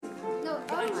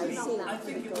I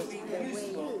think it would be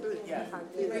useful. Yeah.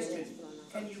 Question.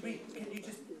 Can you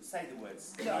just say the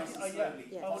words? Yeah.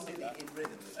 Possibly in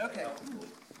rhythm. Okay.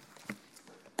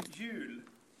 Jul,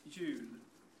 jul,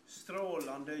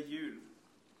 strålande jul.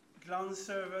 Glans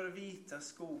över vita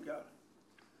skogar.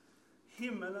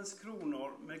 Himmelens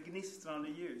kronor med gnistrande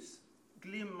ljus.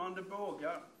 Glimmande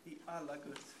bågar i alla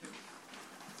Guds hus.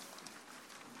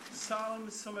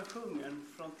 Psalm som är sjungen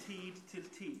från tid till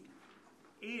tid.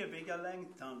 Eviga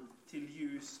längtan till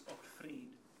ljus och frid.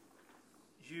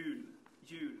 Jul,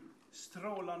 jul,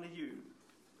 strålande jul.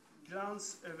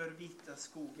 Glans över vita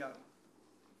skogar.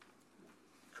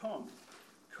 Kom,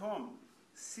 kom,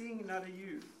 signade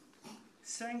jul.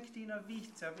 Sänk dina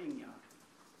vita vingar.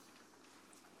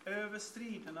 Över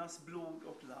stridernas blod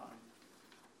och larm.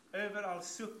 Över all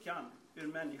suckan ur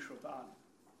människobarn.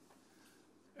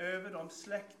 Över de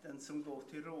släkten som går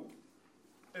till ro.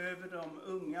 Över de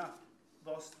unga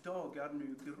vars dagar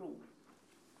nu gror.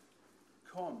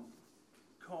 Kom,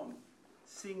 kom,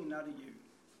 signade jul.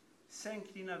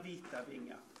 Sänk dina vita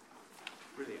vingar.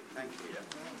 Brilliant, thank you.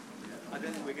 I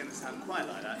don't think we're going to sound quite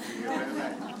like that.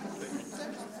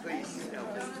 Please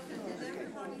help us.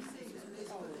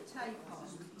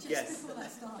 Yes.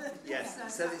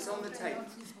 Yes. So it's on the tape.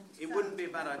 It wouldn't be a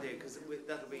bad idea because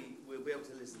we'll be able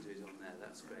to listen to it on there.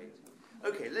 That's great.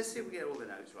 Okay, let's see if we get all the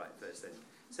notes right first then.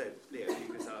 So Leo, you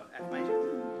can start F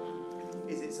major.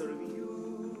 Is it sort of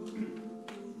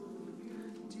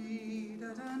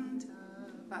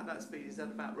about that speed? Is that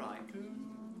about right?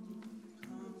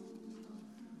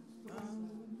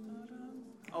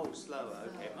 Oh, slower.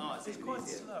 Okay. It's quite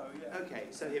slow, yeah. Okay,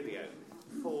 so here we go.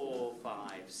 4,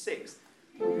 5, 6.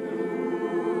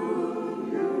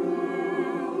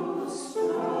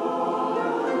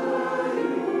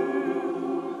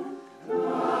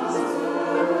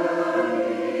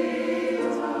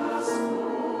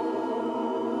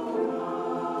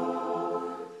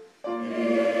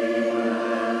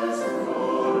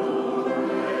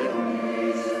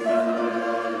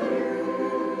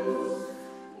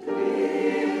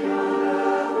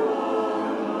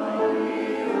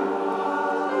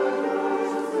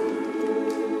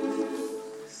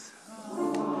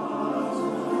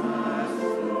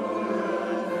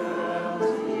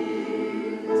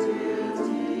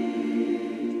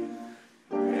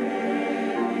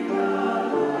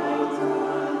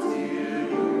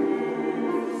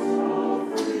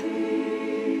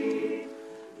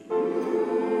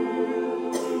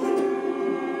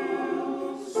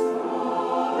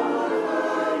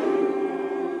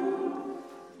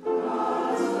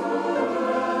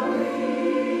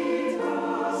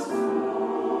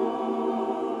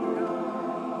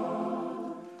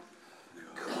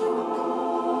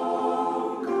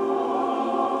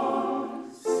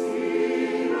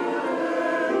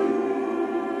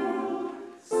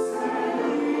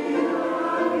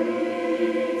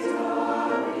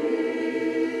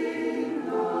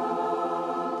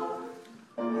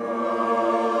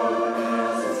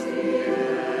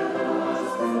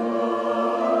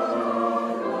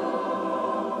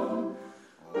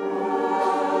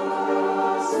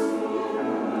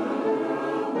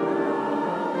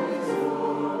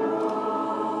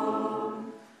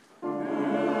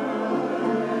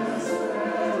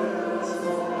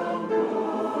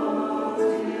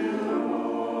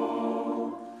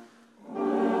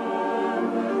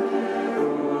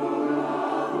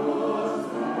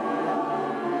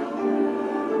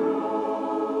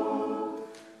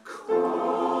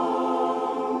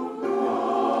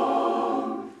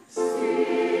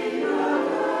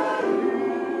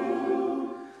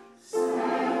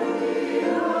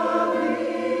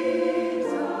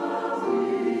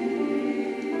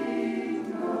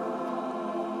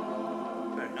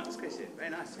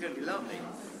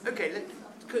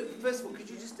 Okay, first of all, could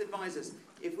you just advise us,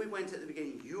 if we went at the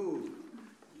beginning, Yule,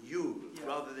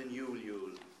 rather than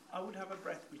Yule. I would have a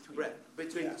breath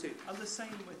between the two. And the same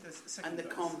with the second and the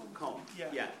verse. com.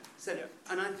 Yeah. So,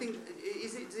 and I think,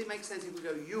 does it make sense if we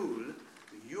go Yule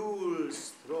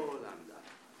Strålande,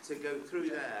 to go through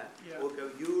there, or go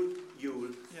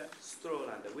Yule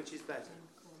Strålande, which is better?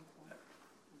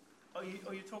 Are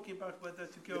you talking about whether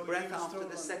to go the breath Yule after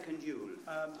Strålande? the second Yule?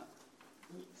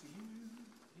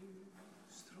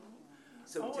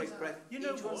 So take breath. You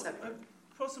know each one what? separate.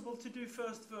 Possible to do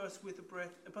first verse with the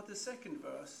breath, but the second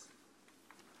verse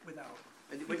without.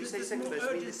 And when you say second verse,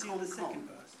 you mean the com. Second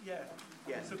verse.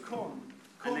 Yeah. So com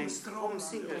and then strong.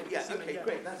 Single. Yeah. Okay.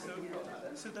 Great. That's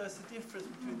so there's a difference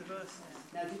between the verses.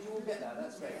 Now, did you all get that?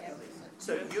 That's great.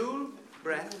 So Yule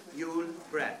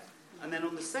breath, and then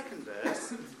on the second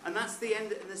verse, and that's the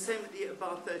end, and the same at the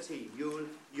bar 13. Yule.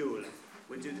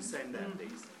 We'll do the same there,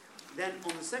 please. Then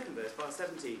on the second verse, bar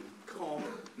 17, com,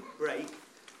 break,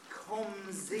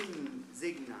 com, zing,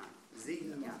 zigna,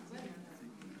 zigna.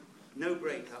 No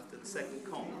break after the second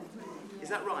com. Is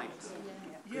that right?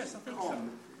 Yes, I think com. so.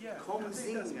 Yeah, Com,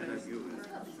 zing,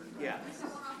 yeah.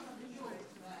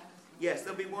 Yes,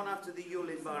 there'll be one after the yul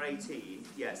in bar 18.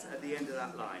 Yes, at the end of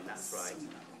that line, that's right.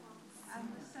 And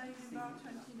the same in bar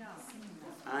 29.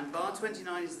 And bar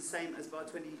 29 is the same as bar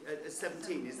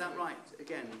 17. Is that right?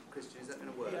 Again, Christian, is that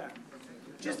going to work? Yeah.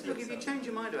 Just look, if you change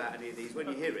your mind about any of these when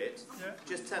you hear it, Yeah.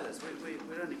 just tell us.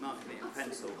 We're only marking it in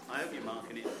pencil. I hope you're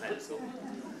marking it in pencil.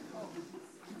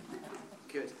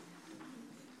 Good.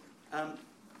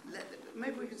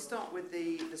 Maybe we could start with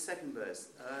the second verse.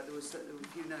 There were a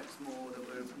few notes more that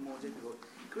were more difficult.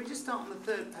 Can we just start on the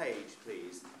third page,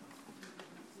 please?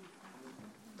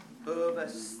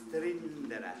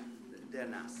 Överstrindera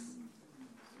dennas.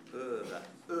 Över.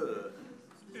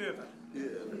 Yeah.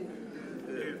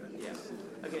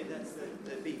 Okay, that's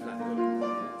the B flat.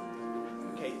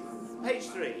 Okay, page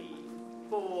 3,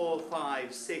 4,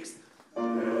 5, 6.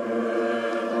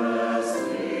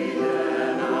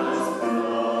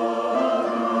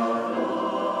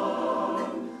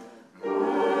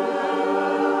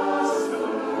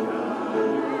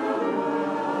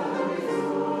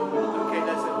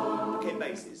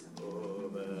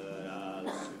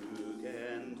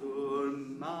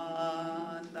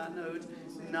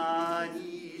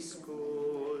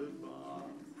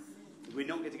 We're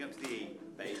not getting up to the E.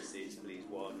 Basses, please.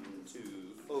 1, 2,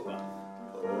 over.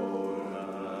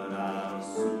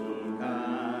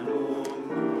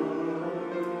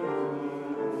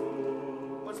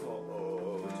 Once more.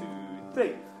 1, 2,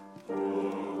 3.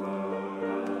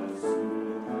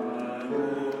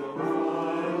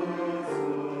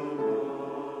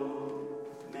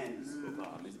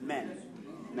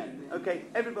 Men. Okay,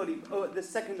 everybody. Oh, the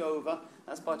second over.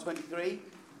 That's by 23.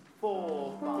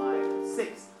 4, 5,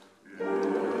 6.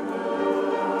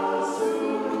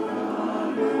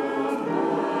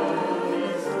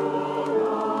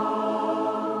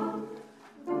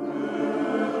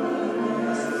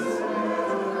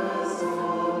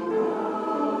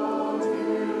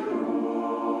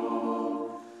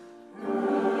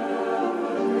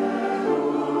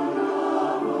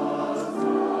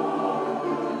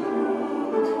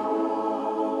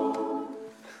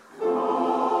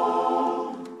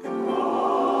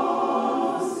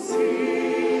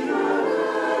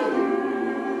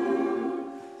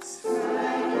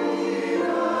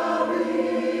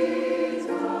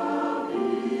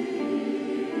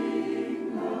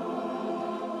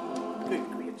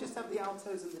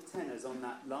 And the tenors on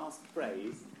that last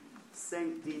phrase,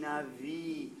 Sanctina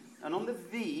V. And on the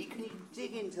V, can you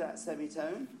dig into that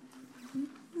semitone?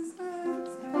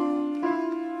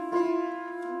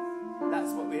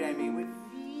 That's what we're aiming with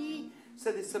V.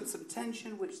 So there's some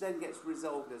tension which then gets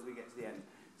resolved as we get to the end.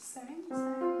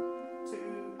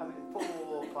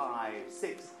 4, 5,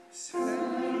 6.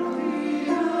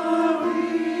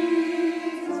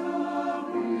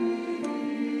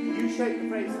 You shape the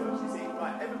phrase for us, you see.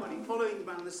 Right, everybody following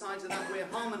around the sides of that, we're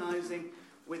harmonising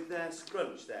with their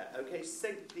scrunch there. Okay,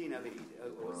 Sanctina V,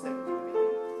 or Sanctina V.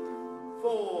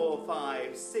 4,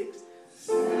 5, 6.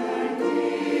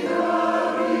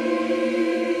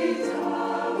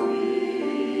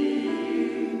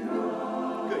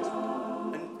 Good.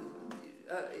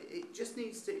 And it just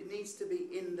needs to be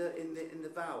in the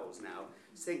vowels now.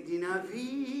 Sanctina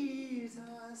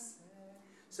Vitas.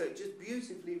 So it just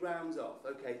beautifully rounds off.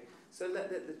 Okay. So let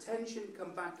the tension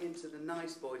come back into the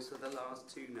nice voice for the last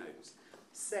two notes.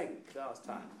 Senk, last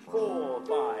time. 4,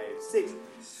 5, 6.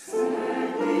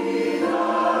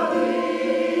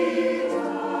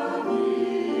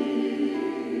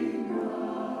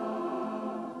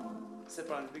 So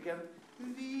Brian, we go,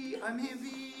 I'm here,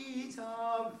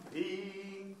 Vita,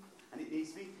 V. And it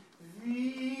needs to be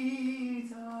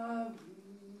Vita, V.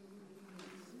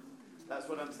 That's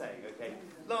what I'm saying, okay?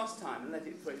 Last time, and let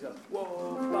it phrase up.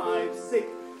 1, 5, 6.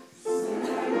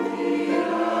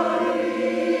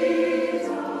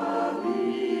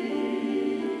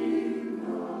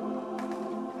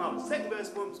 Marvellous. Second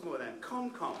verse once more then.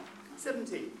 Con.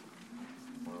 17.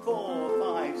 4,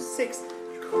 5, 6.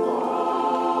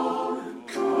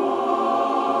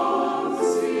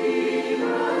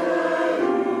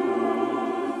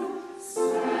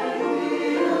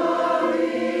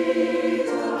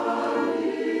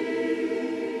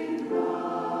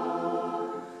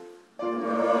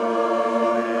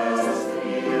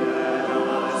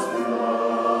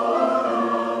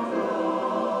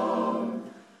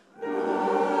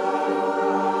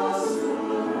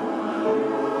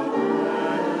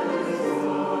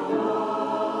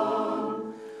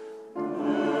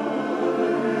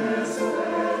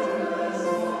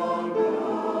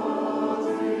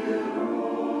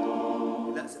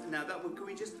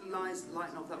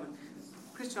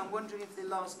 I'm wondering if the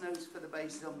last note for the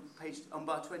bass on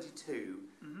bar 22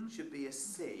 should be a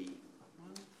C.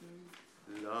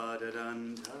 La da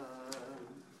dun da.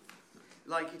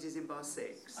 Like it is in bar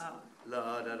 6.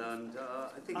 La da dun da.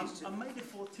 I think it's. I made a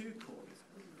 4/2 chord.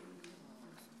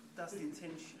 That's the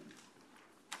intention.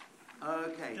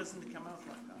 Okay. It doesn't come out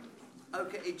like that.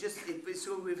 Okay,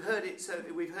 so we've heard it. So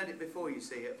we've heard it before. You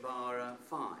see, at bar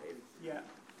 5. Yeah.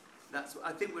 That's.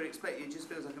 I think we're expecting. It just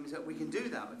feels like a mistake. We can do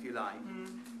that if you like,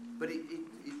 but it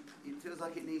feels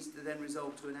like it needs to then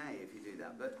resolve to an A if you do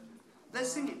that. But let's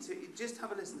sing it. Just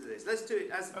have a listen to this. Let's do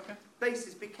it as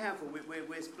basis. Be careful.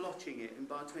 We're splotching it in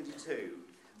bar 22.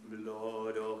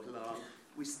 Lord or Clark.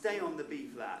 We stay on the B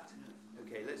flat.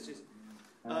 Okay. Let's just.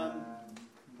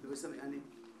 There was something I need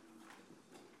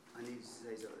to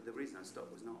say. So the reason I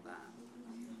stopped was not that.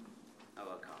 Oh,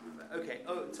 I can't remember. Okay.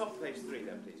 Oh, top page 3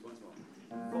 then, please. Once more.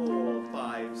 4,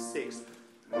 5, 6.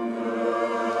 Good.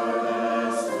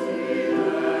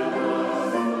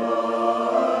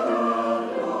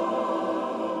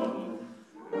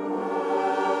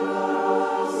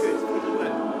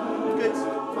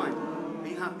 Fine. Are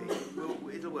you happy?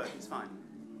 It'll work. It's fine.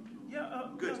 Yeah.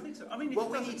 Good. Yeah, I think so. I mean, what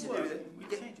we need to do. We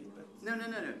change it. But No.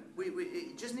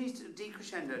 It just needs to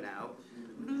decrescendo now.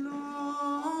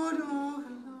 Lord, oh, Lord.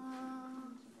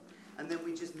 And then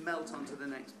we just melt onto the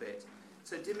next bit.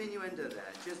 So diminuendo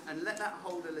there, and let that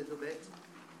hold a little bit.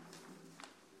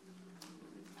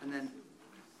 And then,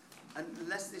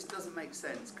 unless this doesn't make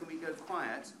sense, can we go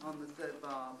quiet on the third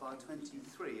bar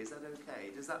 23? Is that okay?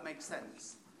 Does that make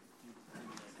sense?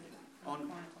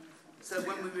 So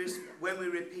when we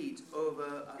repeat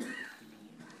over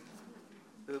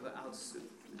al su.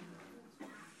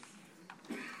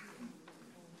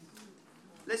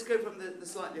 Let's go from the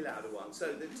slightly louder one.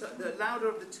 So the louder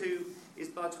of the two is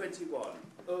bar 21.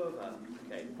 Over.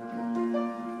 Okay.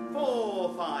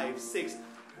 4, 5, 6.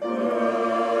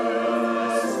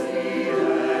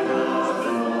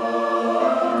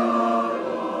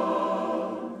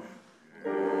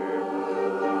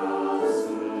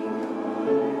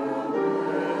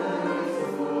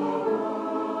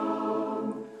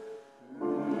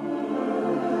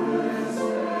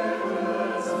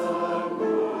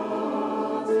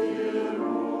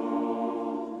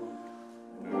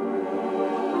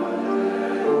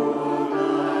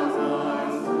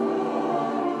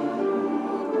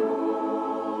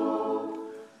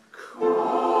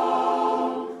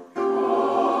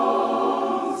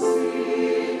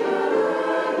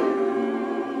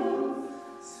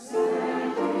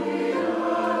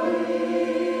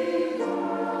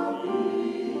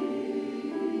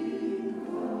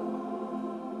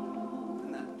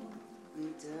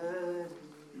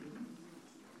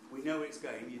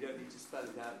 Going, you don't need to spell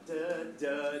it out. Da,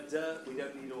 da, da. We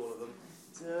don't need all of them.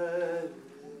 Da,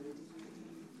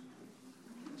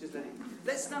 just let it.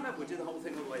 Let's stand up. We'll do the whole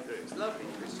thing all the way through. It's lovely,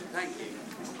 Christian. Thank you.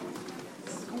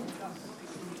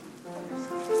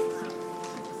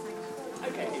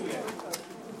 Okay, here we go.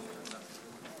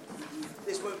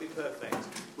 This won't be perfect.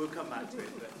 We'll come back to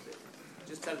it. But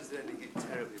just tell us if anything is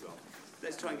terribly wrong.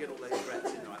 Let's try and get all those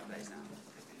breaths in the right place now.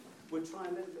 We'll try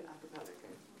a little bit a cappella.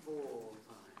 Okay. 4, 5.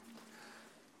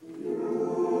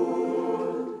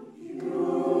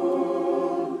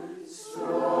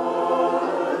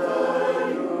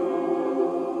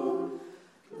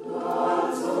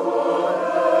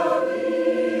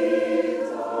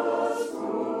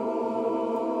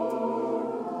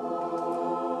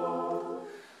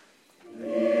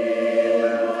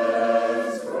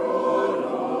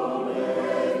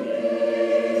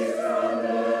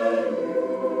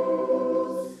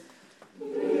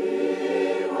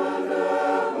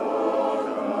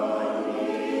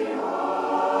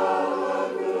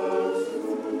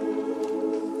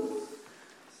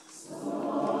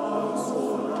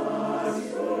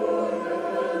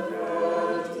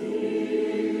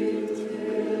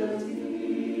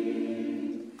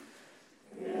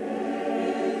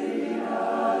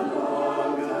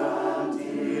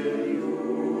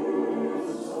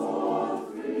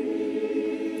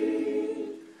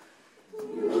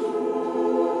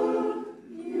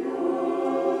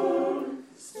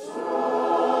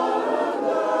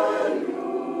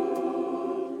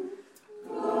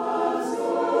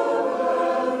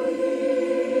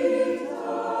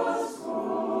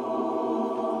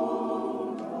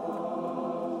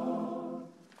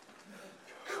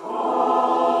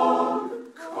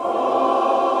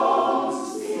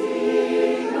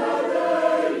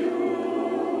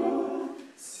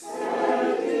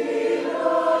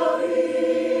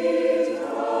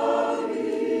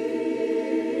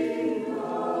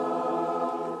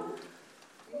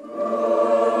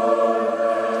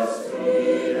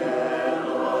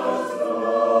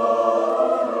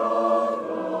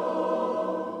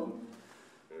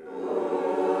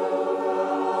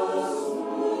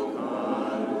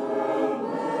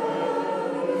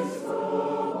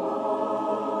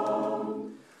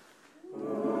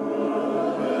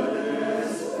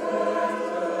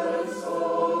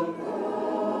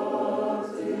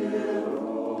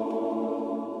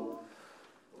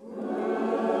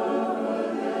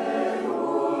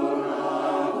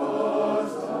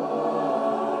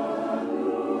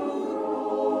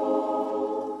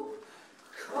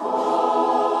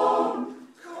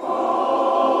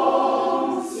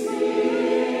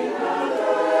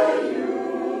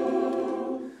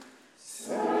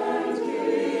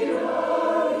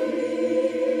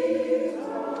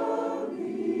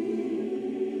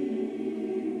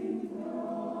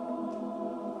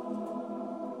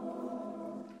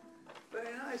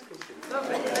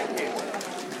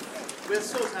 We'll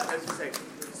sort out those mistakes.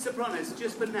 Sopranos,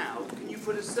 just for now, can you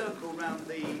put a circle around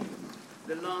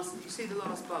the last, you see the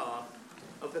last bar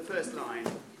of the first line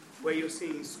where you're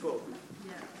singing score?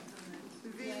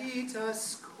 Vita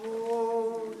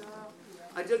scola.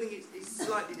 I don't think it's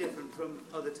slightly different from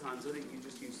other times. I think you're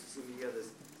just used to singing the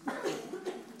others.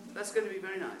 That's going to be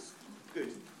very nice.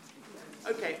 Good.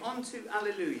 Okay, on to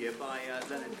Alleluia by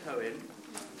Leonard Cohen.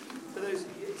 For those,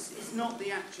 it's not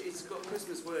the actual, it's got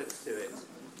Christmas words to it.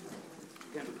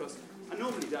 Came across. I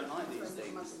normally don't like these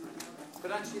things,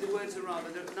 but actually the words are rather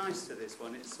nice to this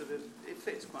one. It's sort of, it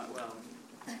fits quite well.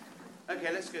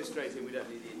 Okay, let's go straight in. We don't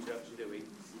need the introduction, do we?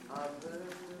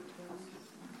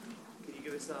 Can you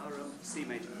give us our C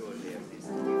major chord here, please?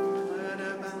 Heard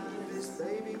about this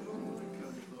baby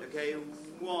boy. Okay,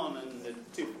 1 and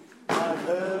 2. I've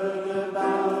heard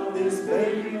about this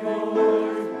baby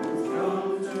boy who's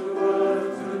come to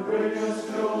earth to bring us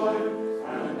joy,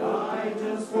 and I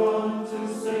just want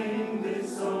to sing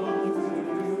this song to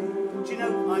you. Do you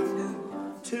know, I'm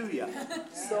to ya.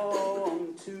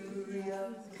 Song to ya.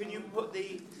 Can you put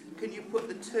the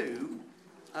 2?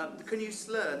 Can you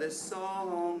slur the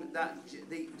song, that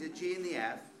the G and the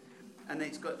F, and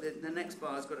it's got the next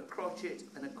bar has got a crotchet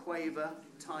and a quaver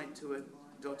tied to a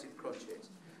dotted crotchet.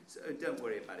 So don't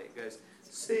worry about it. It goes,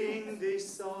 sing this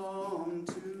song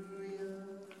to you.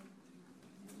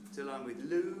 Till I'm with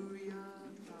Luya.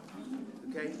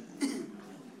 Okay?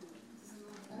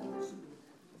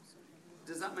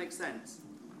 Does that make sense?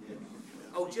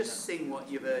 Oh, just sing what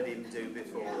you've heard him do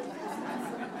before.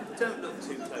 Don't look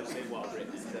too closely at what I've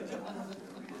written.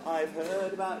 I've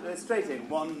heard about... straight in.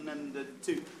 1 and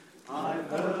 2. I've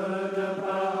heard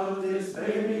about this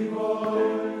baby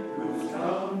boy who's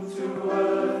come to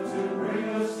earth to bring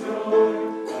us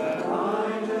joy, and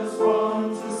I just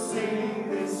want to sing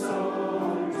this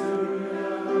song to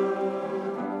you.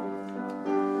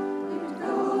 It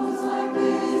goes like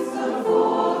this, the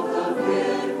 4th, the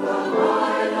 5th, the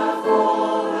minor 4,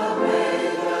 the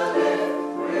major lift,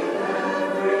 with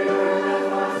every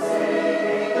breath I'm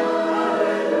singing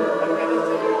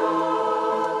hallelujah.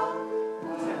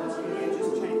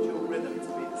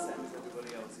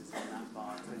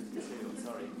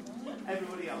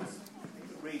 Everybody else,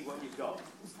 read what you've got.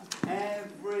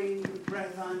 Every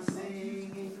breath I'm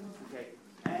singing. Okay.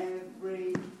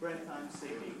 Every breath I'm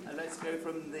singing. And let's go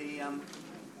from the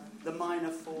minor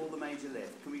 4, the major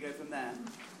lift. Can we go from there?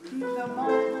 The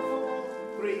minor 4,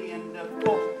 3 and a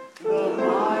 4. The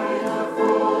minor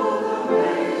 4, the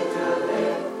major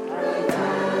lift. And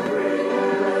every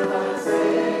breath I'm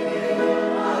singing.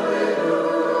 Hallelujah.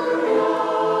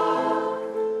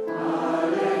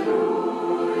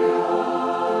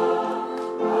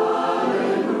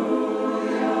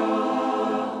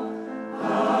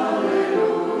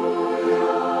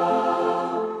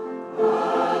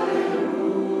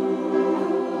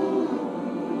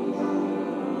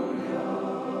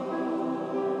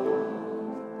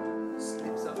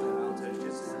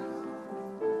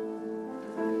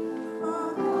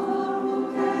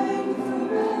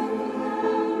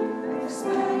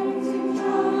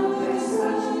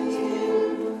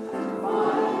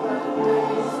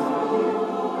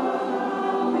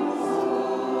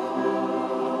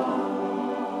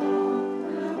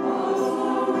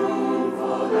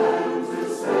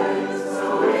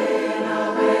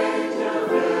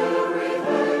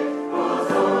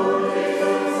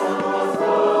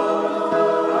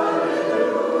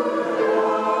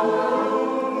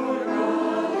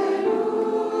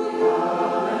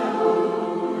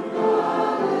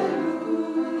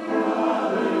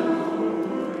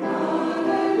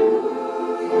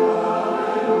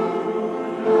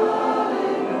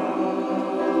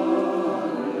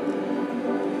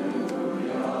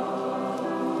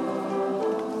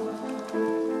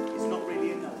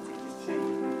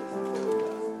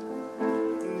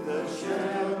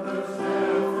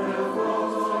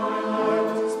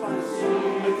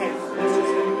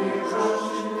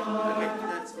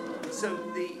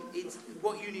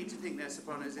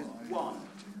 Sopranos is 1.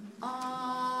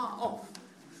 Off.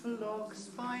 Flocks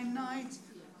by night.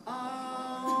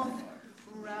 Off.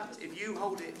 Wrapped. If you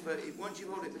hold it for, once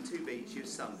you hold it for 2 beats, you've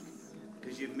sunk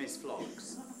because you've missed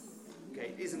flocks. Okay,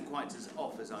 it isn't quite as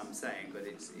off as I'm saying, but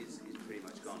it's pretty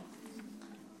much gone.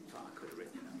 Oh, I could have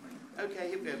written it that way. Okay,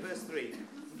 here we go. Verse 3.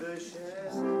 The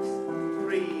shepherds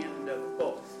 3 and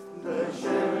 4. The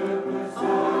shepherds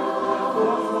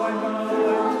flocks by night.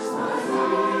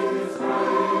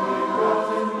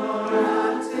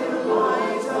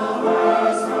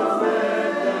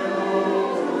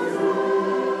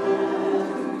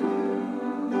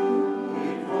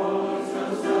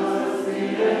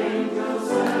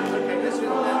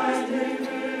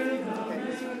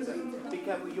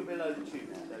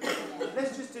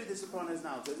 sopranos and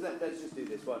altos. Let's just do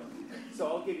this one. So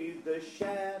I'll give you the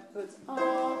shepherds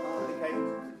are. Okay.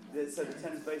 So the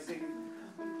tenors basing.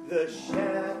 The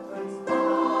shepherds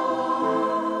are.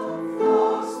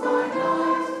 Lost by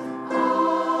night.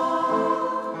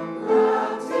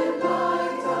 Wrapped in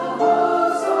light. A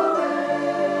host of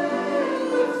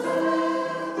angels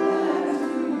led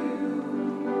to you.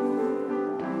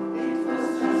 It was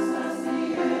just as the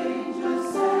angel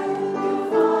said. You'll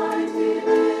find him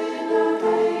in a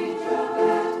manger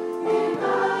bed.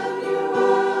 Emmanuel,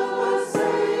 the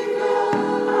Savior.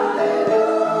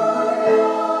 Hallelujah.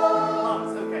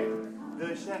 Okay. The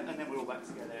shepherd, and then we're all back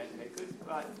together. Okay, good.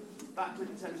 Right. Back with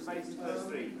the tenor basis, verse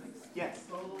 3. Yes.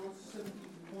 Psalm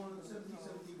 71, 70,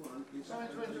 71. Sorry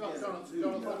to interrupt,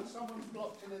 Jonathan. Someone's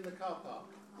blocked in the car park.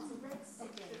 It's a red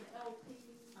section.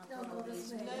 Someone needs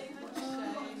to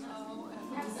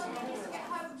get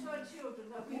home to our children.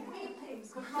 They'll be weeping.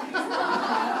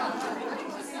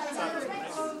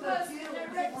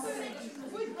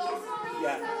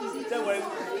 Yeah. Don't worry.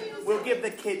 We'll give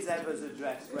the kids Eva's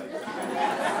address. Right.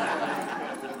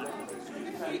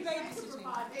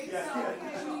 If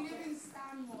you live in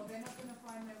Stanmore, they're not going to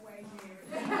find their way near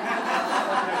it.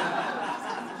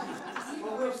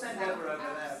 Well, we'll send Eva over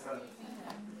there for.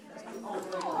 I was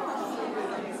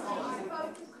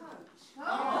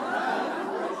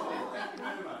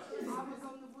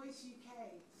on The Voice UK.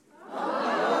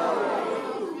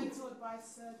 Mentored by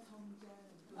Sir Tom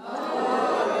Jones.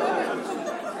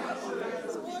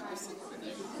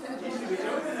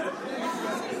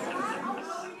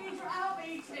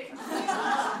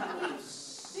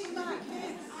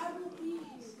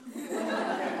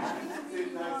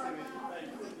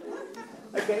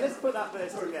 Okay, let's put that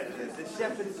verse together. The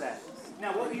shepherds left.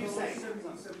 Now, what were you saying?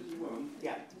 71.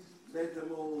 Yeah. Led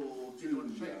them all to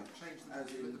Judah,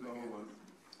 as in Bar 1.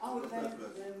 Oh, The led first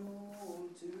verse. them all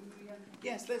to you.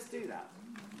 Yes, let's do that.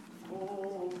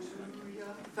 All to you.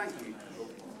 Thank you.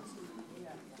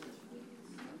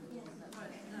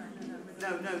 No,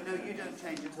 you don't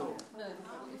change at all.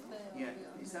 Yeah,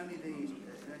 it's only the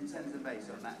tenor bass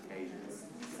on that occasion.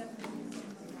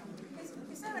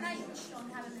 Is there an H on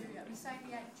Hallelujah? We say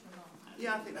the H or not?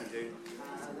 Yeah, I think we do.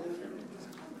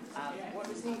 What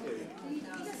does he do? He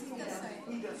does say it.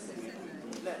 He does sing it.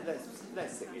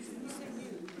 Let's sing it.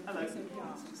 Hello.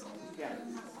 Yeah.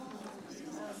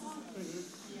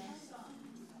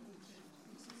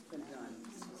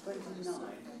 29.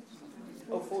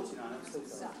 Oh, 49. I'm still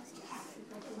sorry.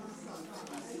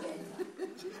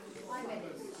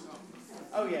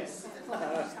 Oh, yes.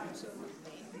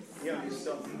 The only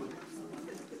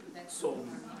song.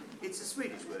 It's a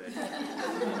Swedish word.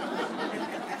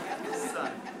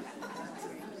 Son.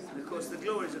 And of course, the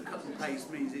glories of cut and paste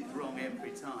means it's wrong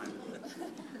every time.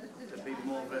 To be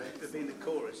more of a, to be in the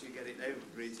chorus, you get it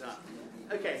every time.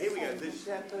 Okay, here we go. The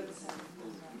shepherds.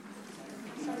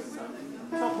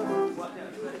 Top of what?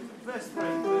 Verse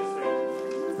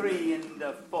 3. 3 and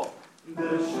 4.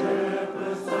 The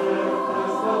shepherds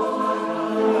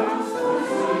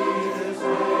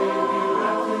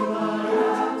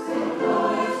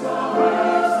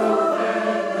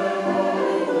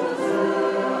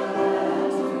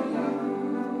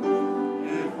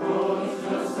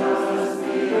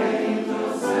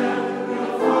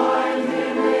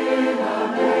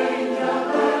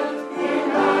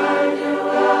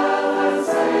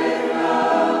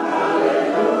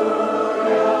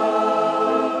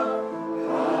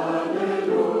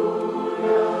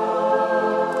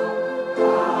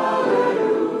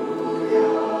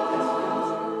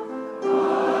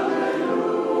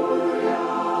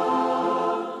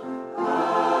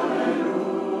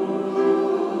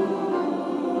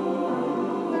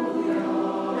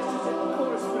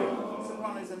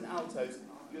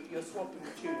you're swapping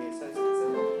the tune here, so it's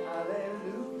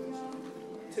hallelujah.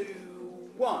 2,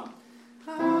 1.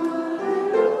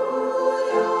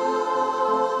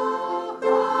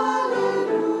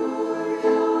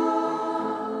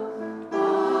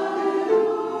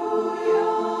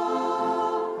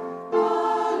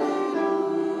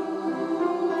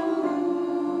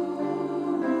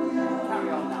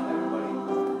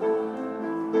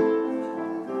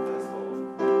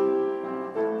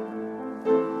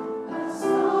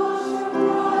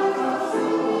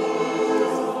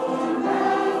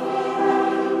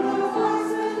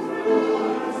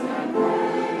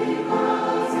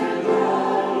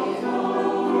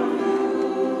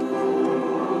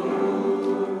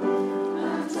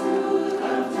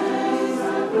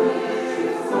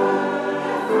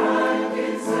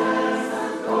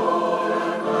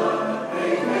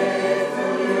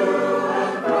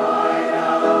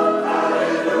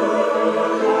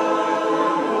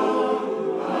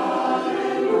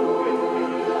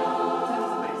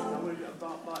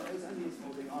 really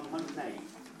small thing on 108.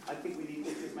 I think we need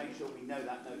to just make sure we know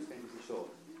that note's going to be short.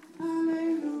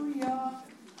 Hallelujah.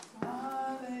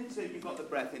 Hallelujah. So you've got the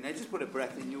breath in there. Just put a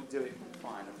breath in. You'll do it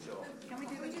fine, I'm sure. Can we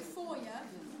do 4, yeah?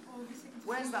 Or is it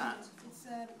Where's that? It's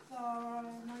bar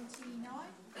 99.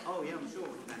 Oh, yeah, I'm sure we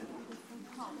can.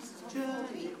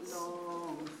 Journey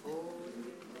along for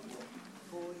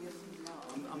your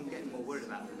love. I'm getting more worried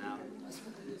about it now.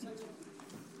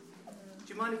 Do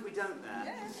you mind if we don't there?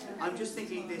 Yeah. I'm just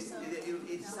thinking it's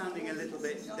sounding a little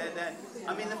bit...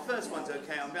 I mean, the first one's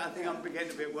okay. I think I'm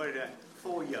getting a bit worried about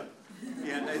for you.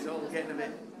 Yeah, it's all getting a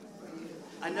bit...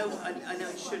 I know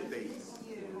it should be.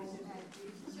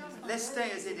 Let's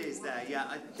stay as it is there. Yeah,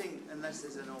 I think, unless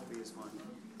there's an obvious one.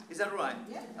 Is that right?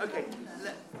 Yeah. Okay.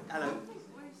 Hello.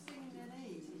 We're singing an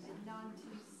Ease in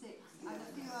 96 and a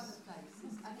few other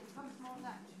places, and it comes more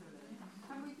naturally.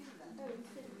 Can we do that?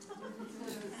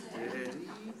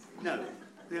 No.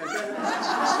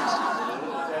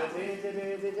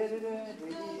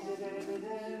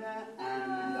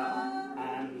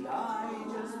 And I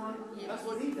just want... That's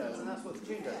what he does, and that's what the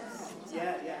tune does.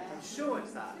 Yeah, I'm sure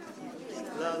it's that.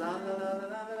 La la la la la la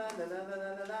la la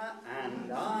la la.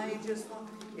 And I just want...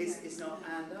 It's not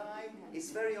and I.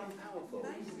 It's very unpowerful.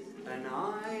 And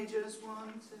I just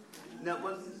want to... No,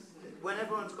 when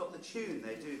everyone's got the tune,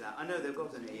 they do that. I know they've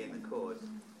got an E in the chord.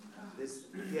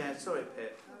 Yeah, sorry,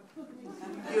 Pip.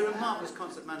 You're a marvellous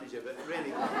concert manager, but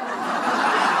really... we'll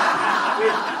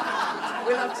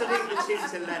have to link the tune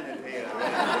to Leonard here.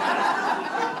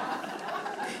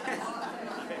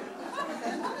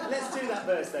 Let's do that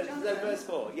verse then. Verse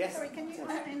 4, yes? Sorry, can you,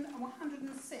 in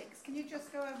 106, can you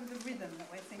just go over the rhythm that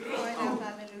we're singing? Cry out,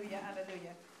 hallelujah,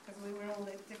 hallelujah. Because we were all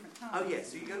at different times. Oh, yes,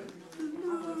 so you go...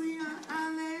 Hallelujah,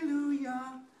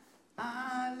 hallelujah,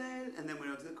 hallelujah. And then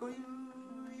we're on to the chorus.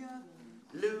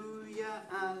 Hallelujah,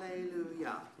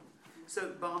 hallelujah.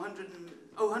 So, bar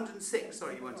 106,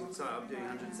 sorry, you wanted, sorry, I'm doing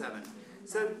 107.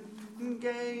 So,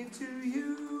 gave to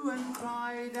you and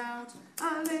cried out,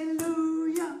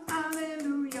 hallelujah,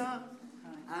 hallelujah,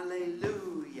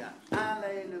 hallelujah,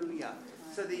 hallelujah.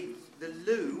 So the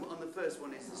lu on the first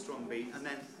one is the strong beat, and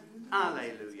then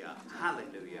hallelujah,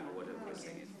 hallelujah, or whatever we're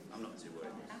singing. I'm not too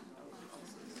worried.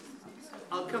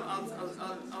 I'll come and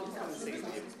sing it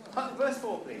with you. Verse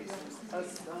 4, please. 1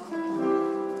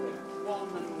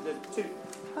 and 2.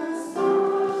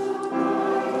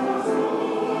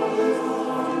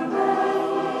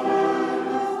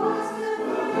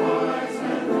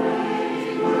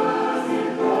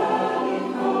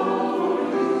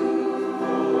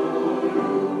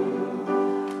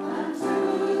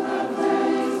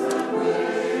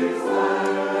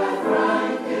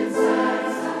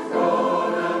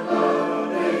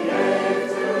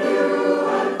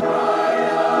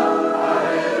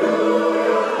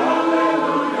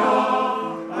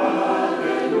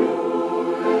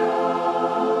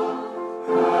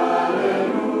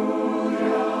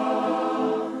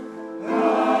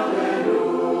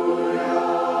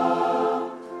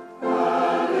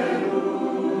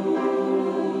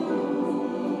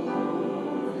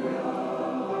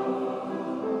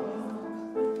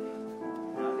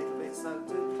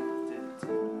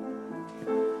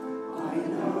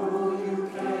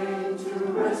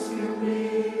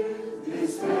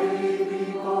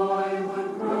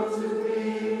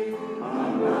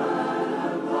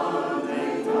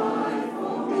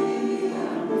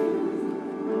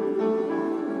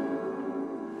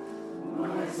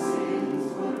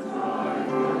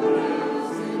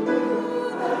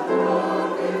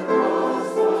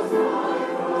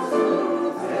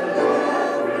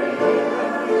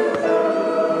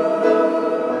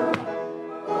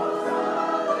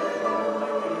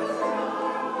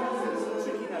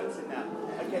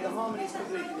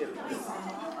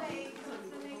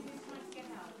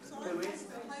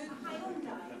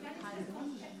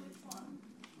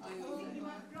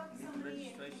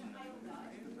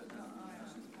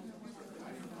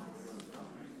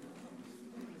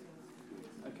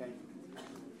 Okay.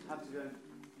 Have to go.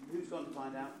 Who's gone to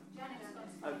find out?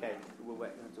 Okay, we'll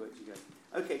wait. We'll have to wait till you go.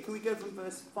 Okay, can we go from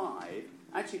verse 5?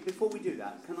 Actually, before we do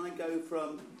that, can I go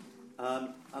from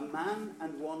a man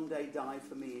and one day died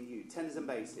for me and you? Tenors and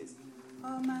basses.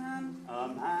 A man.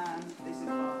 This is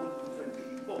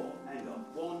 124. Hang on.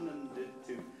 1 and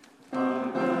 2. A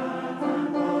man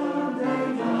and one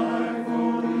day died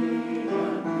for me and you.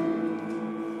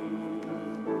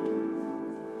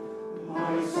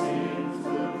 My sins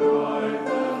will drive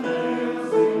the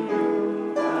nails in you,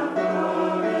 and the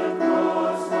rugged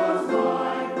cross was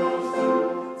my cross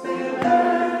too, till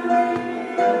every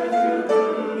earth you do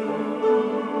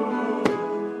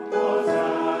was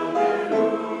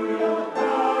hallelujah,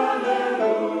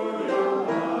 hallelujah.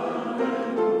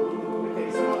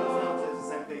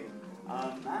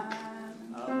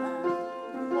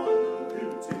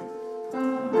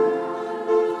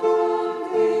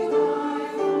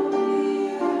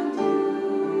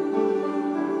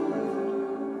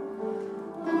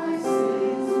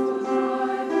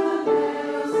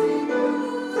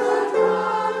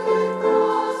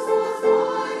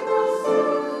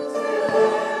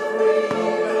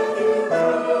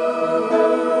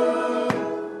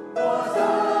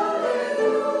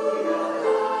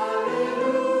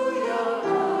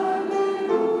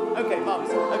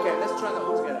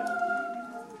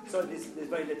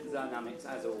 very little dynamics,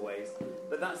 as always.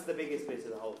 But that's the biggest bit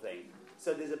of the whole thing.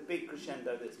 So there's a big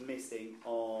crescendo that's missing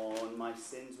on my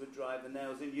sins would drive the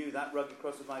nails in you, that rugged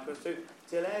cross of my cross too,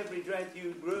 till every breath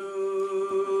you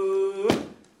grew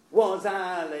was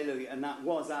hallelujah, and that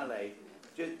was alle.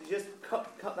 Just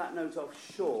cut that note off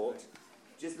short.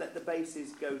 Just let the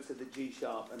basses go to the G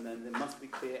sharp, and then there must be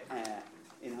clear air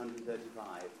in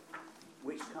 135.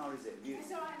 Which car is it? You?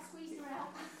 It's all right, squeeze her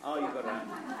out. Oh, you got it.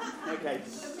 Okay.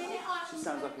 She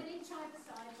sounds like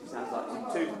she sounds like some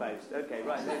toothpaste. Okay,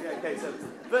 right. Okay, so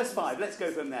verse 5. Let's go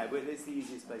from there. It's the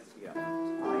easiest place to go.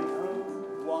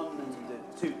 1 and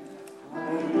 2. I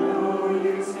know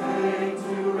you came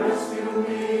to rescue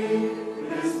me.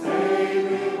 This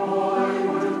baby boy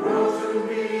would grow to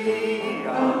be a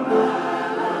man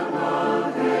and one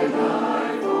day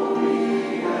die for me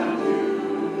and you.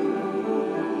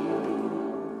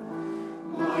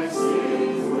 My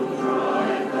sins will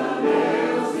drive the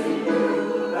nails in you.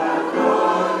 That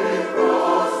rugged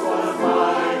cross was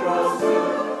my cross too.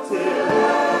 Till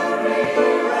every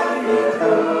breath you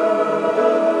drew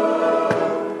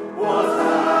was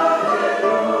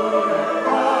hallelujah,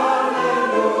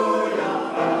 hallelujah,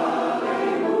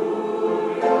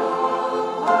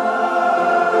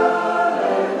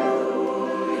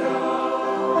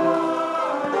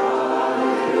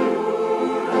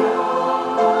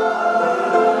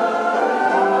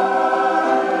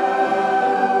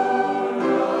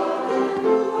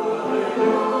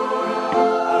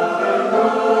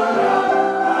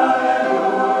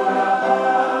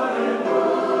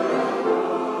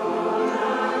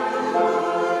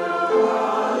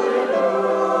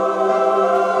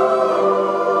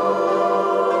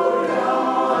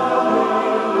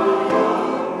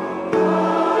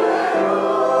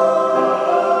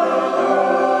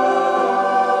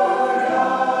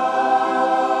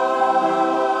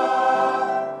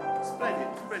 Splendid,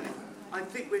 brilliant. I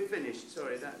think we're finished.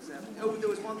 Sorry, that's. There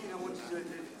was one thing I wanted to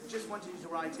just wanted you to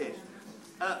write in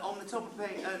on the top of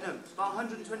page. No, bar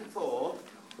 124.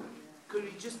 Could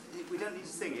we just? We don't need to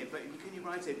sing it, but can you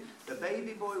write in? The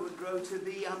baby boy would grow to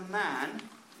be a man,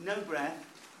 no breath,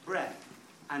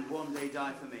 and one day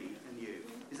die for me and you.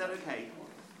 Is that okay?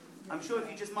 I'm sure if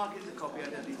you just mark it in the copy, I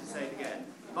don't need to say it again.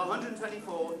 Bar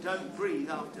 124. Don't breathe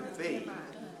after B.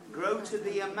 Grow to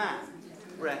be a man,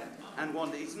 breath. And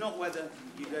one day. It's not whether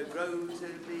you go grow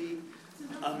to be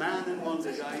a man and one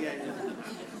day die. Yeah.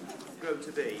 Grow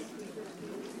to be.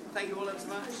 Thank you all so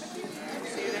much.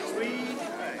 See you next week.